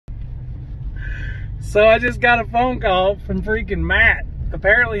So I just got a phone call from freaking Matt.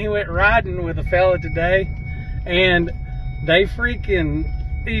 Apparently he went riding with a fella today, and he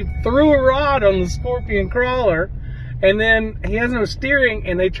threw a rod on the Scorpion crawler, and then he has no steering,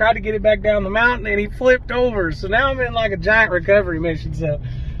 and they tried to get it back down the mountain, and he flipped over. So now I'm in like a giant recovery mission. So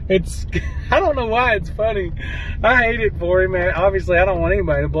it's, I don't know why it's funny. I hate it for him, man. Obviously I don't want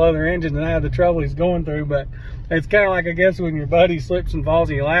anybody to blow their engine and have the trouble he's going through, but it's kind of like, I guess, when your buddy slips and falls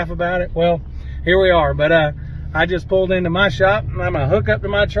and you laugh about it. Well, here we are. But I just pulled into my shop, and I'm gonna hook up to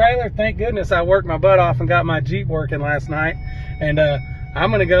my trailer. Thank goodness I worked my butt off and got my Jeep working last night, and I'm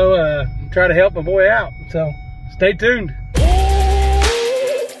gonna go try to help my boy out. So stay tuned.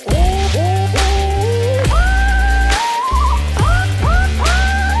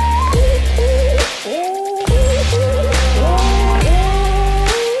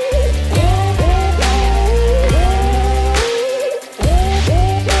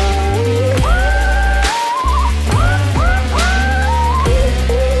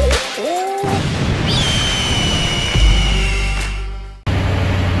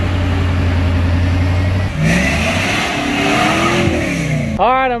 All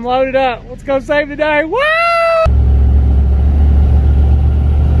right, I'm loaded up. Let's go save the day. Woo!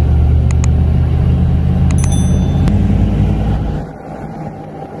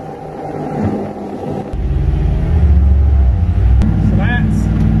 So that's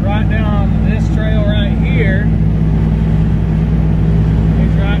right down this trail right here.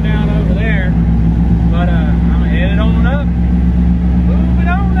 It's right down over there. But I'm headed on up. Moving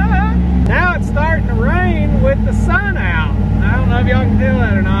on up. Now it's starting to rain with the sun out. I don't know if y'all can do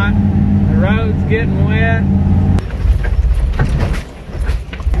that or not. The road's getting wet.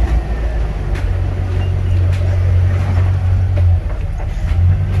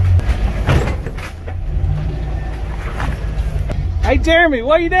 Hey Jeremy,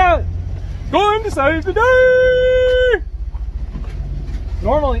 what are you doing? Going to save the day!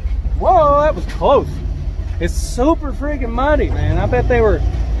 Normally, whoa, that was close. It's super freaking muddy, man. I bet they were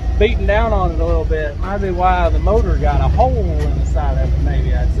beating down on it a little bit. Might be why the motor got a hole in the side of it,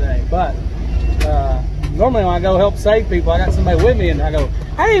 maybe, I'd say. But normally when I go help save people, I got somebody with me, and I go,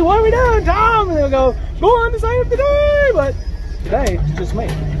 hey, what are we doing, Tom? And they'll go, going to save the day. But today it's just me.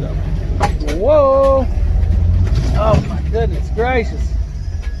 So, whoa. Oh my goodness gracious.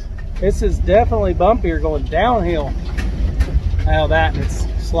 This is definitely bumpier going downhill. Now that, and it's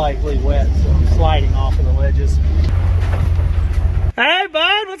slightly wet, so I'm sliding off of the ledges. Hey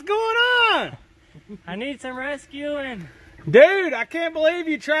bud, what's going on? I need some rescuing. Dude, I can't believe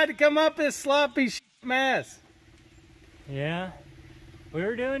you tried to come up this sloppy mess. Yeah, we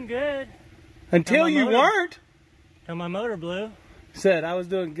were doing good. Until you weren't. Till my motor blew. Said I was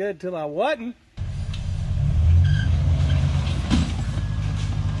doing good till I wasn't.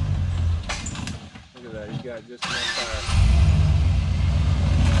 Look at that, he's got just enough fire.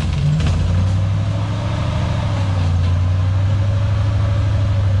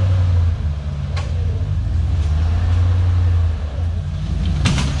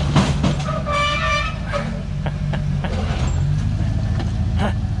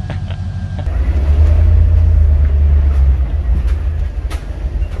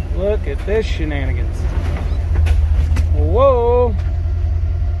 Look at this shenanigans. Whoa.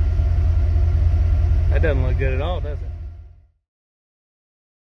 That doesn't look good at all, does it?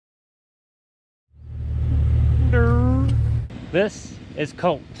 This is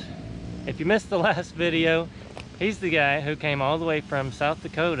Colt. If you missed the last video, he's the guy who came all the way from South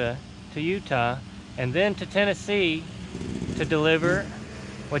Dakota to Utah and then to Tennessee to deliver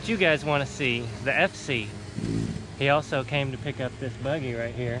what you guys want to see, the FC. He also came to pick up this buggy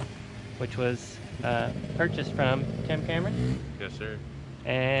right here, which was purchased from Tim Cameron. Yes, sir.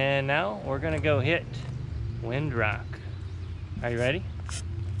 And now we're gonna go hit Windrock. Are you ready?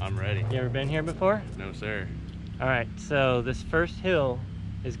 I'm ready. You ever been here before? No, sir. All right, so this first hill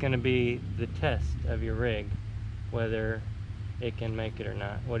is gonna be the test of your rig, whether it can make it or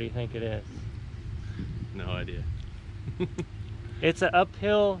not. What do you think it is? No idea. It's an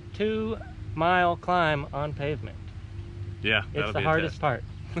uphill 2-mile climb on pavement. Yeah, it's the hardest part.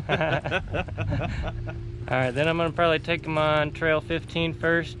 All right, then I'm gonna probably take them on trail 15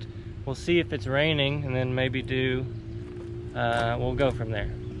 first. We'll see if it's raining, and then maybe we'll go from there,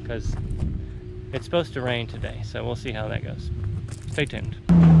 because it's supposed to rain today, so we'll see how that goes. Stay tuned.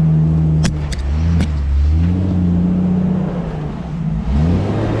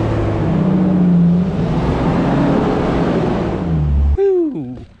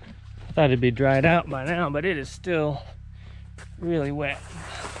 Whew. I thought it'd be dried out by now, but it is still really wet.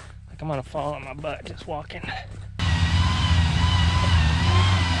 Like I'm gonna fall on my butt just walking.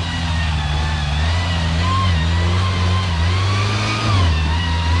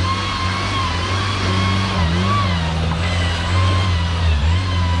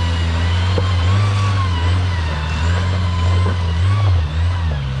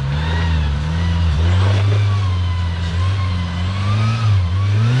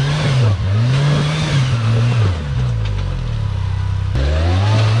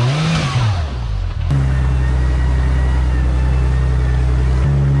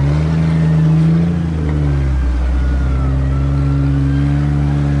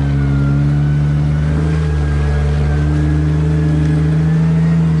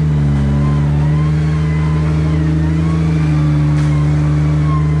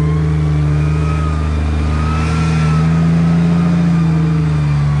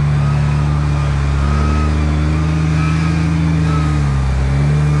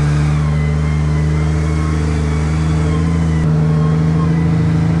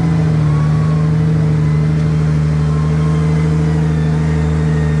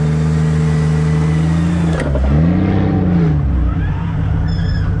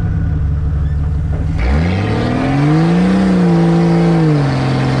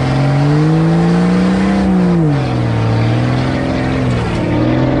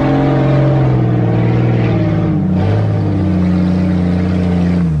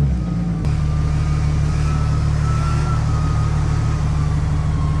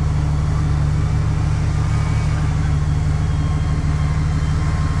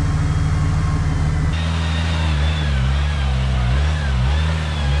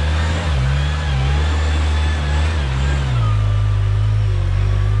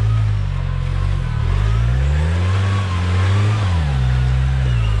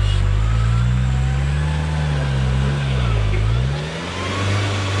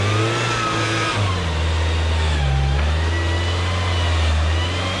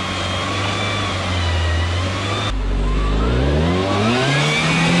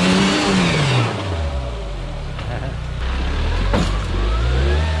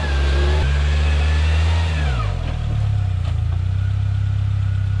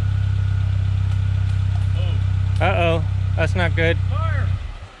 That's not good. Fire!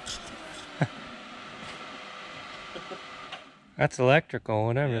 That's electrical,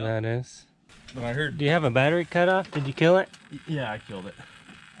 whatever Yeah. that is. But I heard. Do you have a battery cut off? Did you kill it? Yeah, I killed it.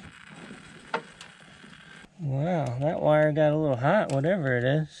 Wow, that wire got a little hot, whatever it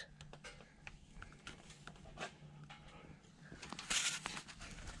is.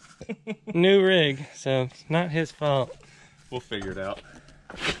 New rig, so it's not his fault. We'll figure it out.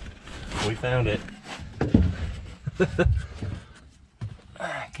 We found it.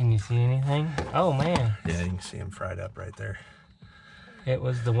 Can you see anything? Oh man, Yeah, you can see them fried up right there. it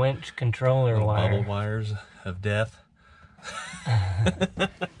was the winch controller Little wire. bubble wires of death.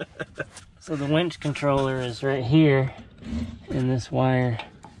 So the winch controller is right here, and this wire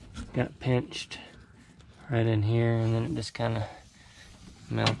got pinched right in here, and then it just kind of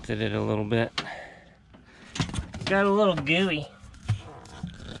melted it a little bit. Got a little gooey.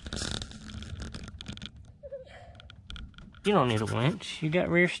 You don't need a winch, you got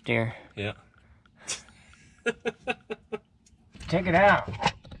rear steer. Yeah. Check it out.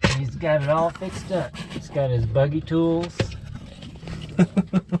 He's got it all fixed up. He's got his buggy tools.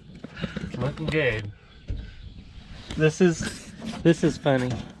 Looking good. This is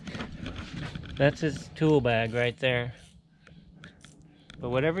funny. That's his tool bag right there. But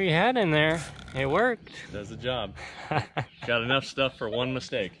whatever you had in there, it worked. Does the job. Got enough stuff for one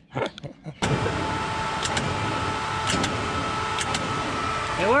mistake.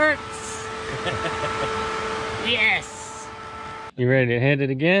 It works. Yes. You ready to hit it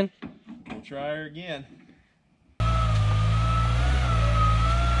again? We'll try her again.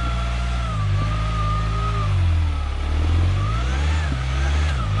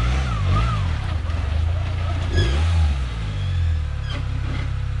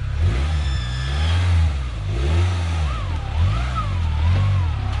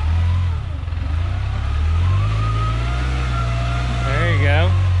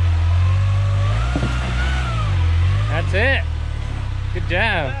 That's it. Good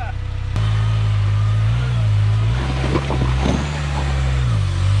job.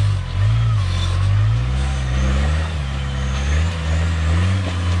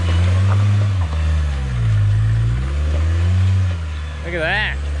 Look at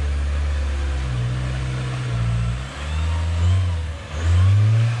that.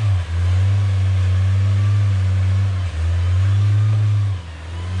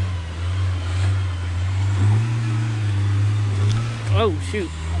 Oh, shoot.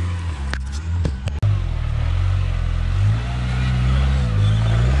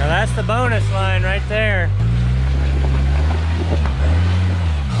 Now that's the bonus line right there.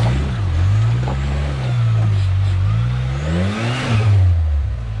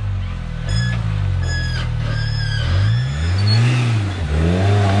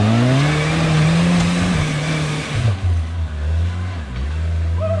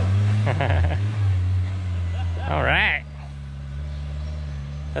 All right.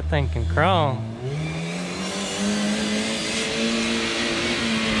 That thing can crawl.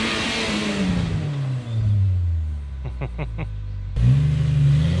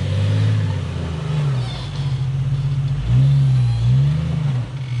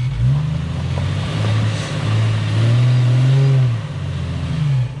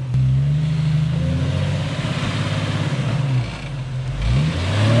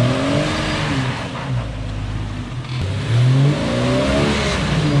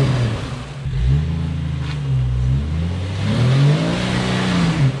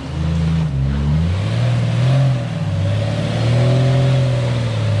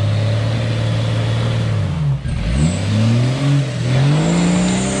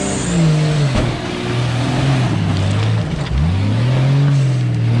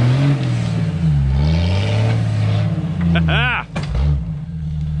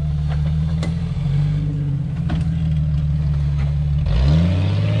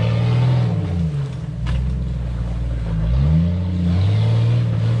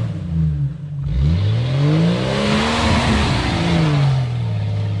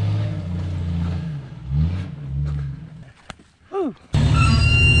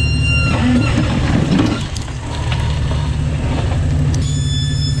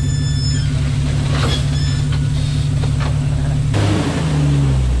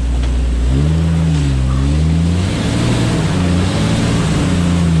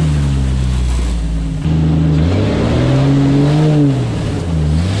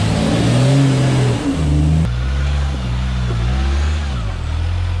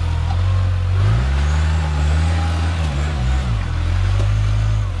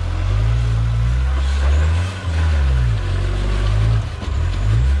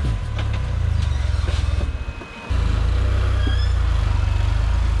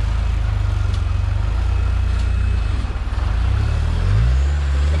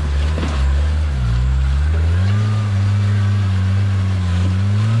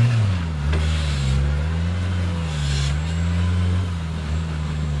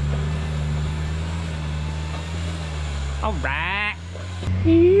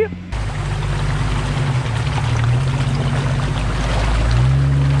 Yep.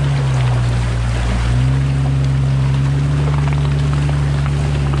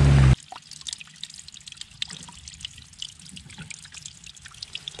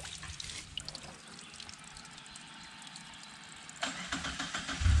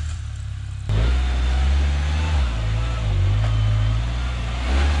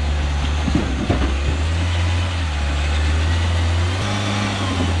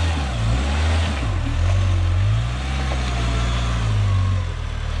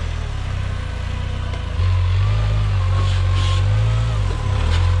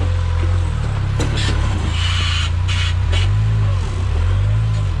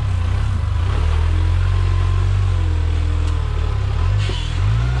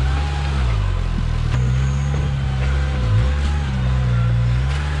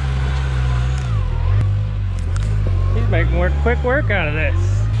 Make more quick work out of this.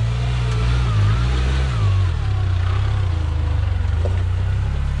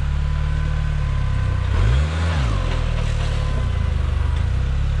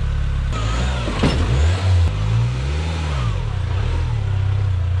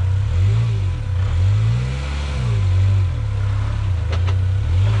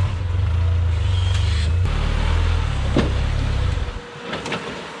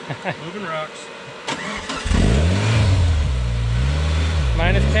 Moving rocks.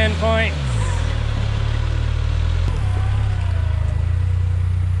 Minus 10 points.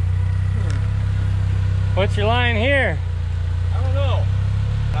 What's your line here? I don't know.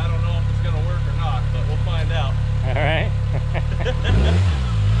 I don't know if it's gonna work or not, but we'll find out. All right.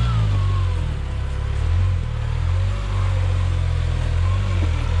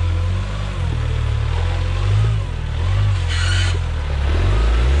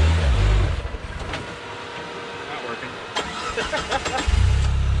 Not working.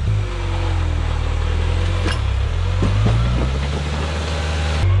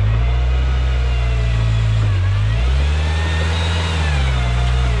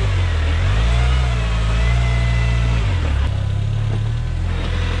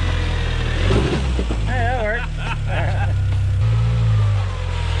 Hey, that worked.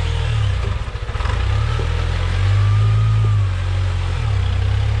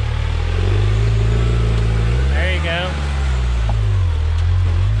 There you go.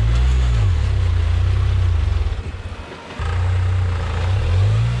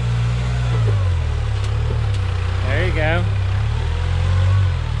 There you go.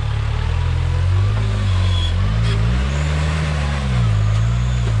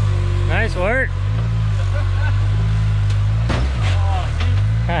 Nice work.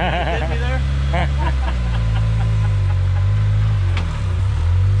 Hit me there?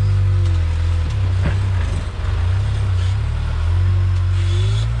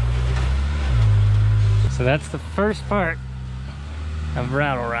 So that's the first part of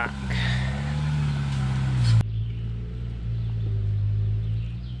Rattle Rock.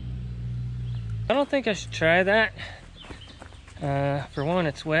 I don't think I should try that. For one,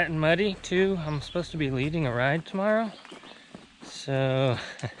 it's wet and muddy. Two, I'm supposed to be leading a ride tomorrow. So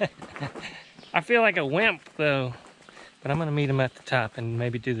I feel like a wimp though, but I'm gonna meet him at the top and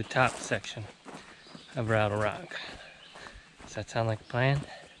maybe do the top section of Rattle Rock. Does that sound like a plan?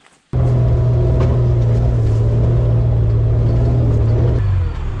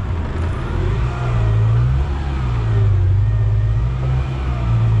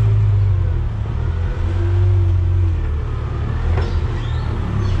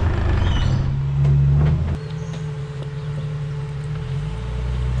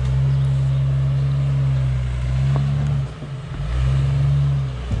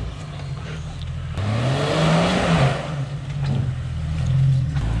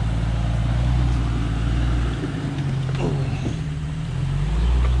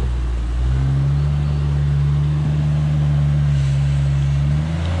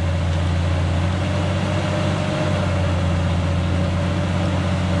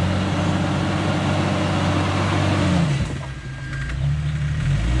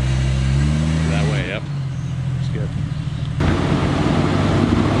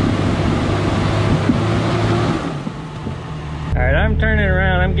 I'm turning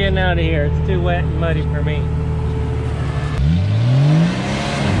around. I'm getting out of here. It's too wet and muddy for me.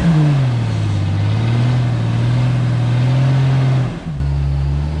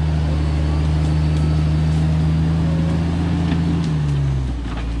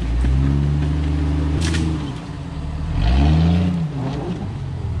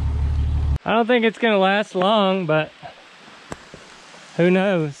 I don't think it's gonna last long, but who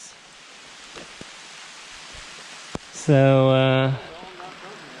knows? So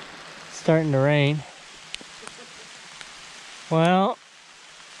starting to rain. Well,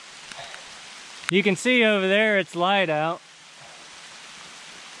 you can see over there it's light out.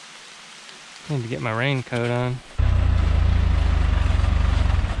 Need to get my raincoat on.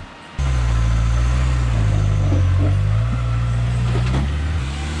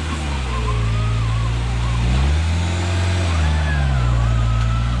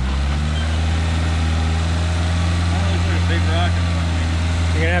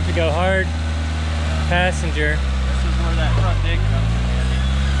 You're gonna have to go hard passenger. This is where that front dig comes in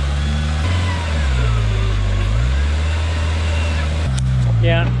handy.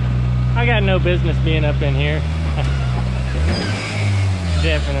 Yeah, I got no business being up in here.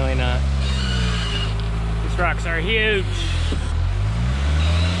 Definitely not. These rocks are huge.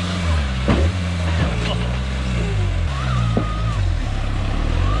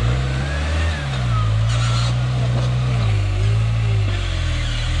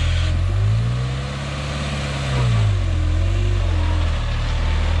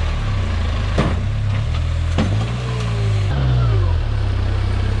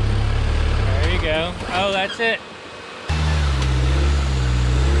 Oh, that's it.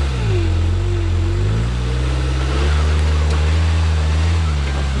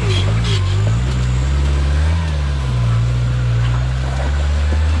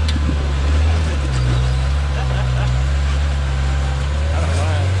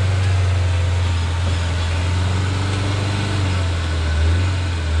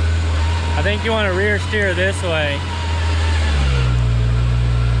 I think you want to rear steer this way.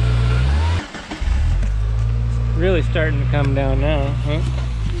 Really starting to come down now, huh?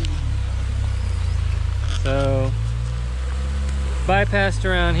 So bypassed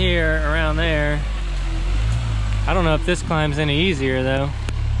around here, around there. I don't know if this climb's any easier though.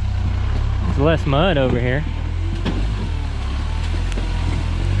 There's less mud over here.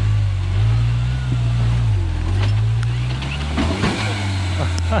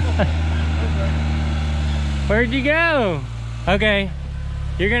 Where'd you go? Okay,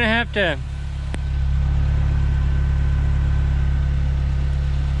 you're gonna have to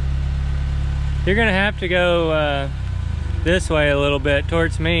go this way a little bit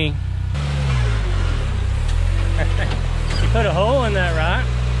towards me. You put a hole in that rock.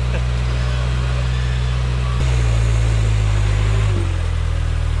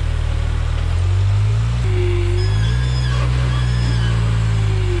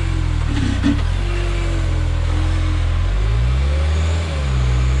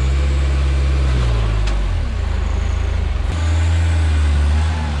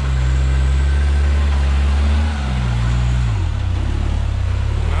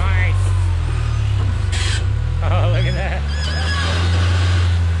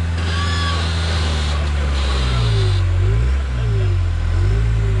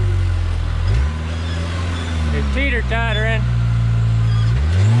 Teeter-tottering.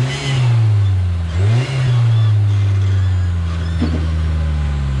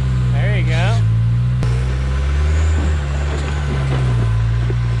 There you go.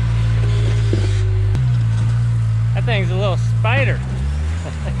 That thing's a little spider.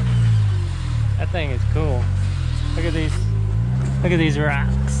 That thing is cool. Look at these. Look at these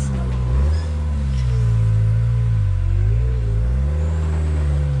rocks.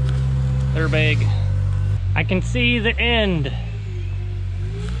 They're big. I can see the end.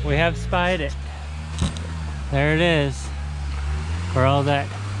 We have spied it. There it is. Where all that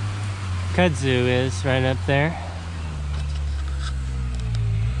kudzu is, right up there.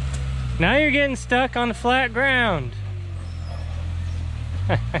 Now you're getting stuck on the flat ground.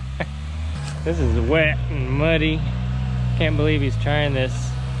 This is wet and muddy. Can't believe he's trying this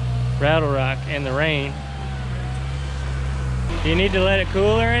rattle rock in the rain. Do you need to let it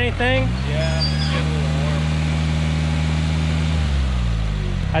cool or anything? Yeah.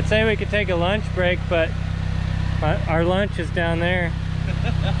 I'd say we could take a lunch break, but our lunch is down there.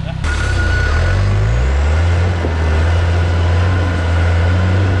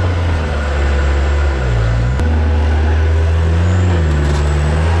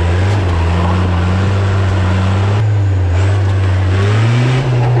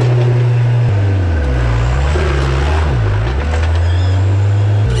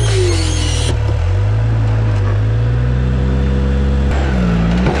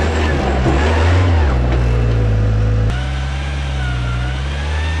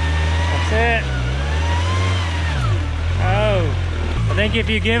 I think if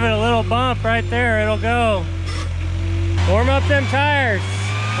you give it a little bump right there, it'll go. Warm up them tires.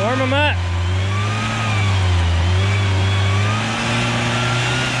 Warm them up.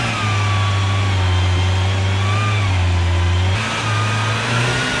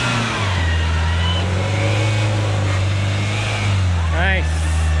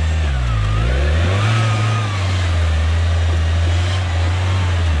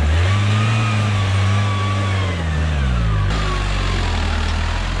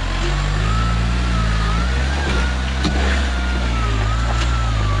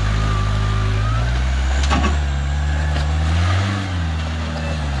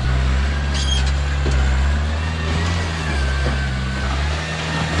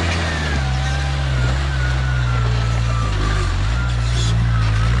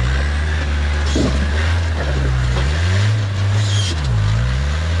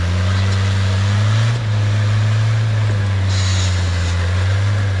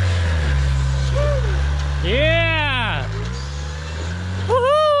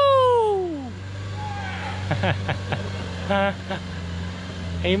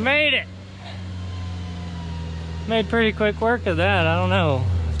 He made it. Made pretty quick work of that. I don't know.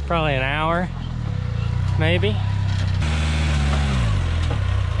 It's probably an hour, maybe.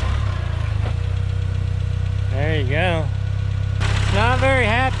 There you go. Not very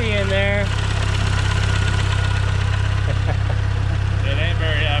happy in there. It ain't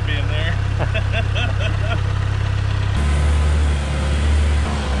very happy in there.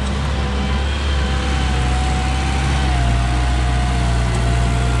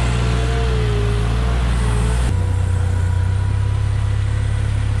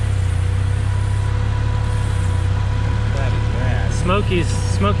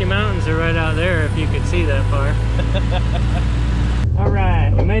 Smoky Mountains are right out there if you could see that far. All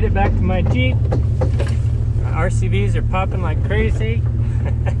right, we made it back to my Jeep. RCVs are popping like crazy.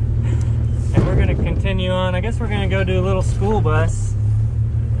 And we're gonna continue on. I guess we're gonna go do a little school bus.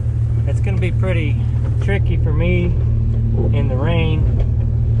 It's gonna be pretty tricky for me in the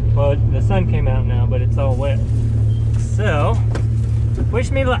rain. Well, the sun came out now, but it's all wet. So,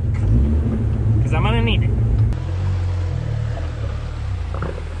 wish me luck, because I'm gonna need it.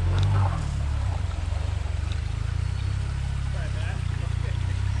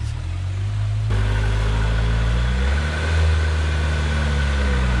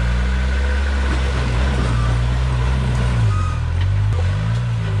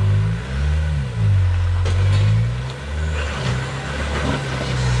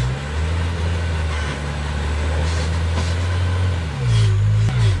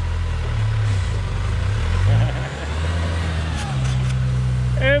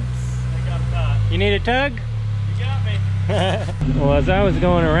 You need a tug? You got me. Well, as I was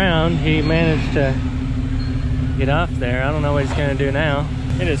going around, he managed to get off there. I don't know what he's gonna do now.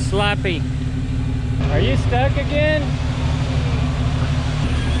 It is sloppy. Are you stuck again?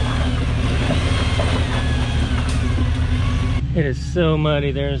 It is so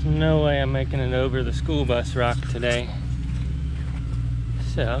muddy. There's no way I'm making it over the school bus rock today.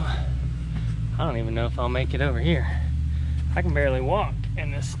 So, I don't even know if I'll make it over here. I can barely walk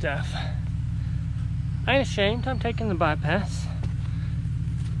in this stuff. I ain't ashamed, I'm taking the bypass.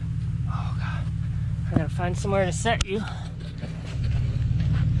 Oh God, I gotta find somewhere to set you.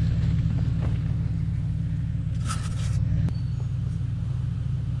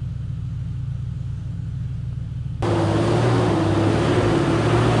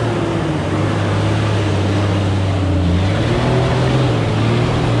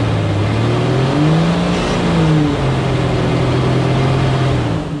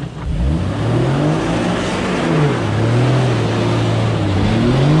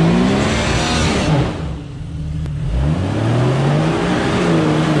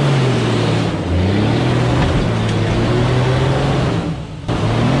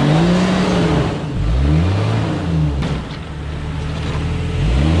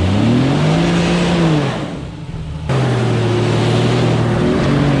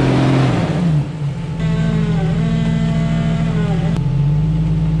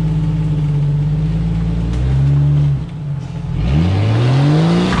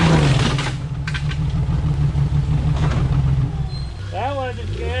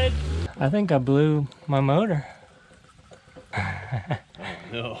 I think I blew my motor.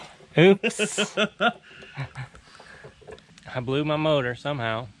 No. Oops. I blew my motor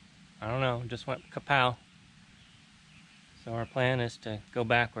somehow. I don't know, just went kapow. So our plan is to go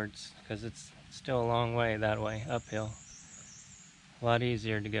backwards because it's still a long way that way, uphill. A lot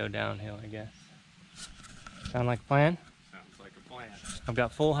easier to go downhill, I guess. Sound like a plan? Sounds like a plan. I've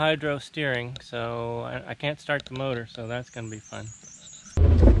got full hydro steering, so I can't start the motor, so that's gonna be fun.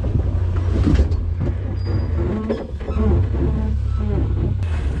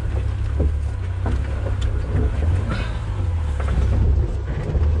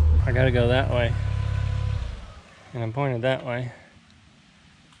 I gotta go that way, and I'm pointed that way.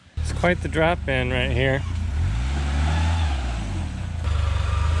 It's quite the drop in right here.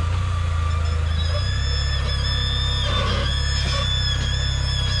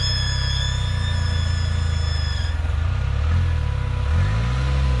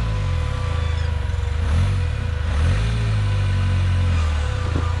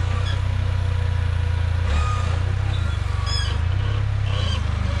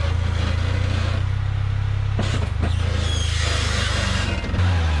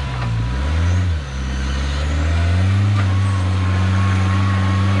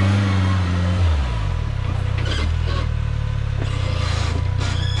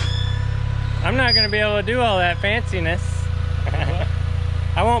 I'm not going to be able to do all that fanciness.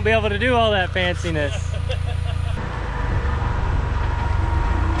 I won't be able to do all that fanciness.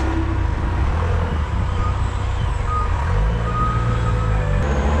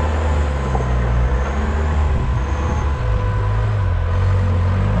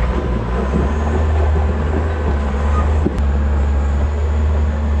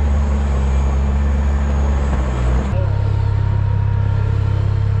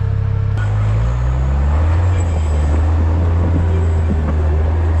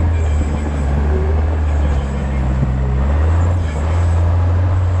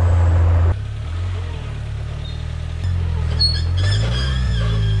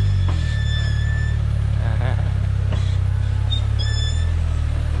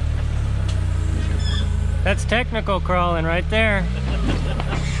 That's technical crawling right there.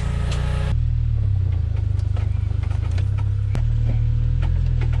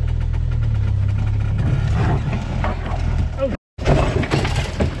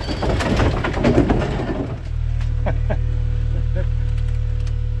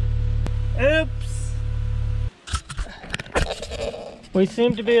 Oops. We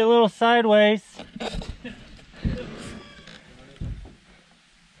seem to be a little sideways.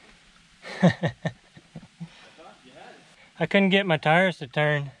 I couldn't get my tires to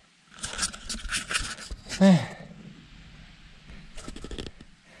turn.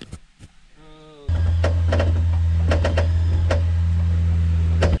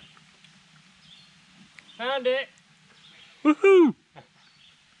 Found it. Woohoo!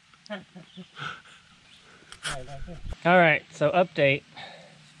 All right, so update.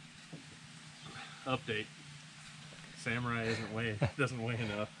 Samurai doesn't weigh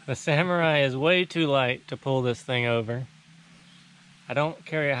enough. The Samurai is way too light to pull this thing over. I don't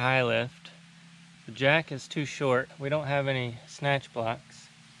carry a high lift. The jack is too short. We don't have any snatch blocks.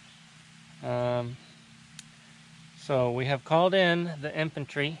 So we have called in the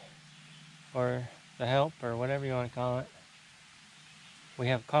infantry, or the help, or whatever you want to call it. We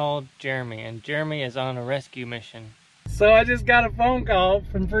have called Jeremy, and Jeremy is on a rescue mission. So I just got a phone call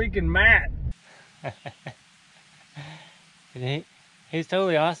from freaking Matt. He's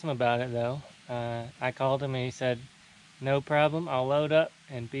totally awesome about it though. I called him and he said, no problem, I'll load up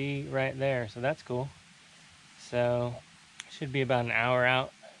and be right there. So that's cool. So should be about an hour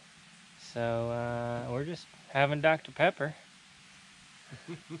out. So we're just having Dr. Pepper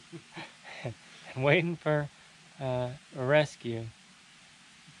and waiting for a rescue.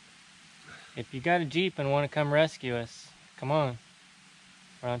 If you got a Jeep and want to come rescue us, come on.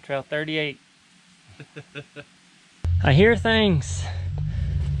 We're on Trail 38. I hear things.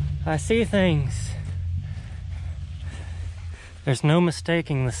 I see things. There's no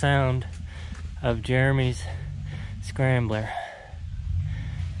mistaking the sound of Jeremy's scrambler.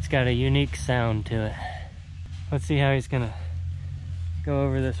 It's got a unique sound to it. Let's see how he's gonna go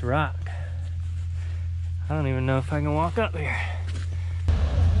over this rock. I don't even know if I can walk up here.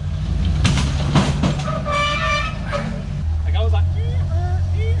 Like I was like,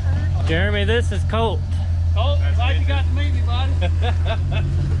 Jeremy, this is Colt. Colt, glad you got to meet me, buddy.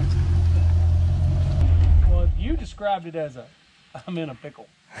 Well, you described it as I'm in a pickle.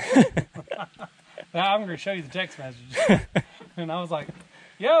 Now I'm going to show you the text message. And I was like,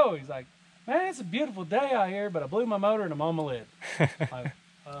 yo, he's like, man, it's a beautiful day out here, but I blew my motor and I'm on my lid. Like,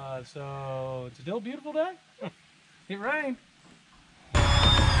 so it's still a beautiful day? It rained.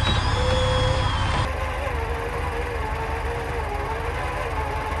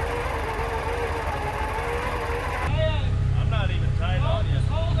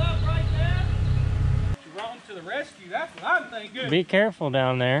 To the rescue, that's what I'm thinking. Be careful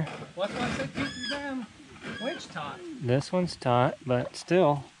down there. What's what I said, keep your damn winch taut. This one's taut, but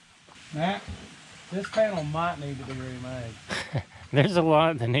still. Matt, this panel might need to be remade. There's a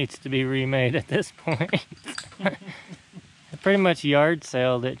lot that needs to be remade at this point. I pretty much yard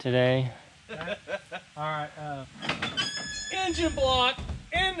sailed it today. Alright, engine block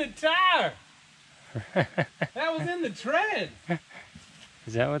in the tire. That was in the tread.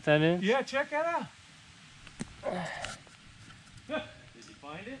 Is that what that is? Yeah, check that out. Did you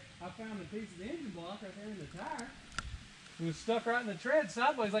find it? I found a piece of the engine block right there in the tire. It was stuck right in the tread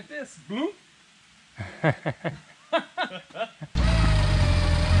sideways like this. Bloop.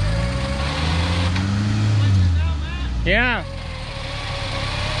 Yeah.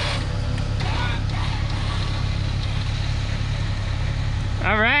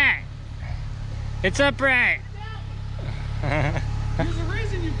 All right. It's upright. There's a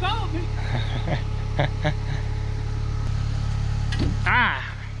reason you called me. Ah,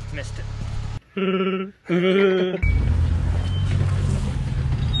 missed it.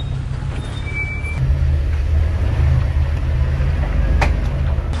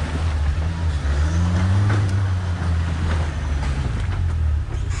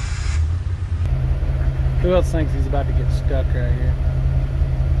 Who else thinks he's about to get stuck right here?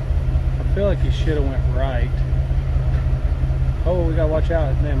 I feel like he should have went right. Oh, we gotta watch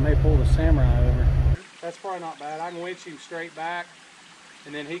out. Man, may pull the Samurai over. That's probably not bad. I can winch him straight back,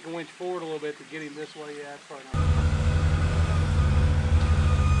 and then he can winch forward a little bit to get him this way. Yeah, that's probably not bad.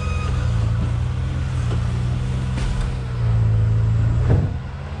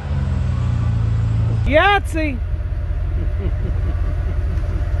 Yahtzee!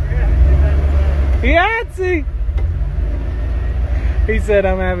 Yahtzee! He said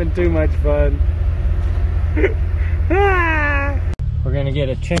I'm having too much fun. We're gonna get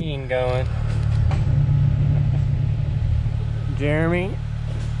a chain going. Jeremy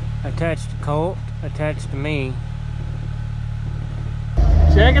attached to Colt, attached to me.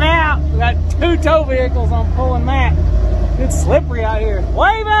 Check it out. We got 2 tow vehicles on pulling Matt. It's slippery out here.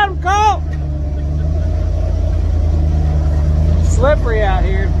 Wave at him, Colt! Slippery out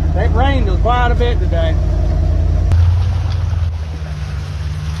here. It rained quite a bit today.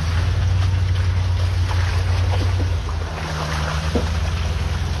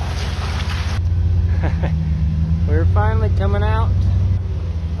 We're finally coming out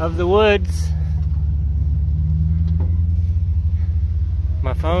of the woods.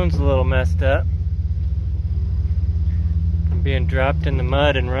 My phone's a little messed up. I'm being dropped in the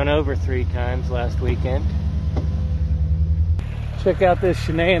mud and run over 3 times last weekend. Check out this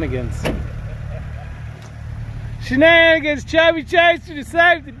shenanigans. Shenanigans, Chubby Chaser to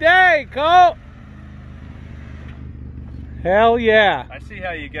save the day, Colt. Hell yeah. I see how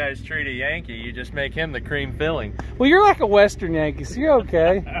you guys treat a Yankee. You just make him the cream filling. Well, you're like a Western Yankee, so you're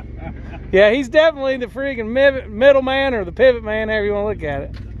okay. Yeah, he's definitely the freaking middle man or the pivot man, however you want to look at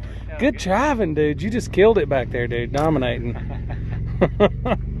it. Good driving, dude. You just killed it back there, dude. Dominating.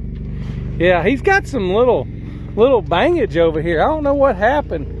 Yeah, he's got some little bangage over here. I don't know what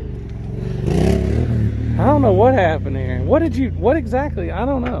happened. I don't know what happened here. What exactly? I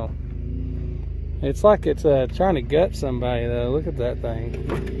don't know. It's like it's trying to gut somebody, though. Look at that thing.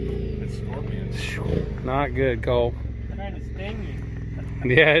 It's scorpion. Not good, Cole. Trying to sting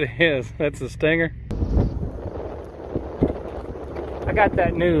you. Yeah, it is. That's a stinger. I got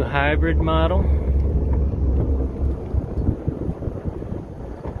that new hybrid model.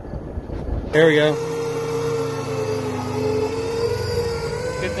 There we go.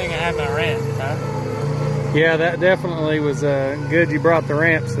 Good thing I had my ramp, huh? Yeah, that definitely was good you brought the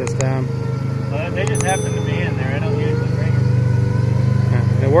ramps this time. Well, they just happen to be in there. I don't usually bring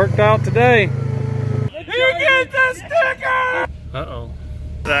them. It worked out today. You get the sticker! Uh-oh.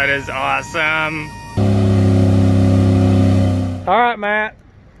 That is awesome. All right, Matt.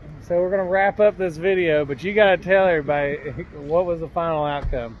 So we're going to wrap up this video, but you got to tell everybody what was the final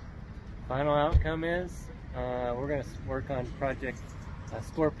outcome. Final outcome is we're going to work on Project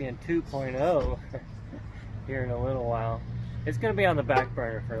Scorpion 2.0 here in a little while. It's going to be on the back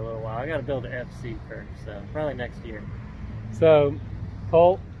burner for a little while. I got to build an FC first, so probably next year. So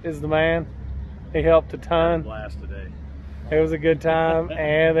Colt is the man. He helped a ton. Blast today. It was a good time,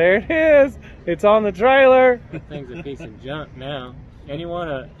 and there it is. It's on the trailer. That thing's a piece of junk now. Anybody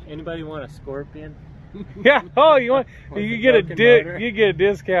want a Scorpion? Yeah. Oh, you get a motor? you get a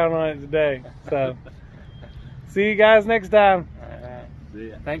discount on it today. So see you guys next time. All right. See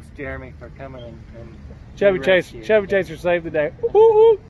ya. Thanks, Jeremy, for coming and Chubby Chaser saved the day. Woo-hoo.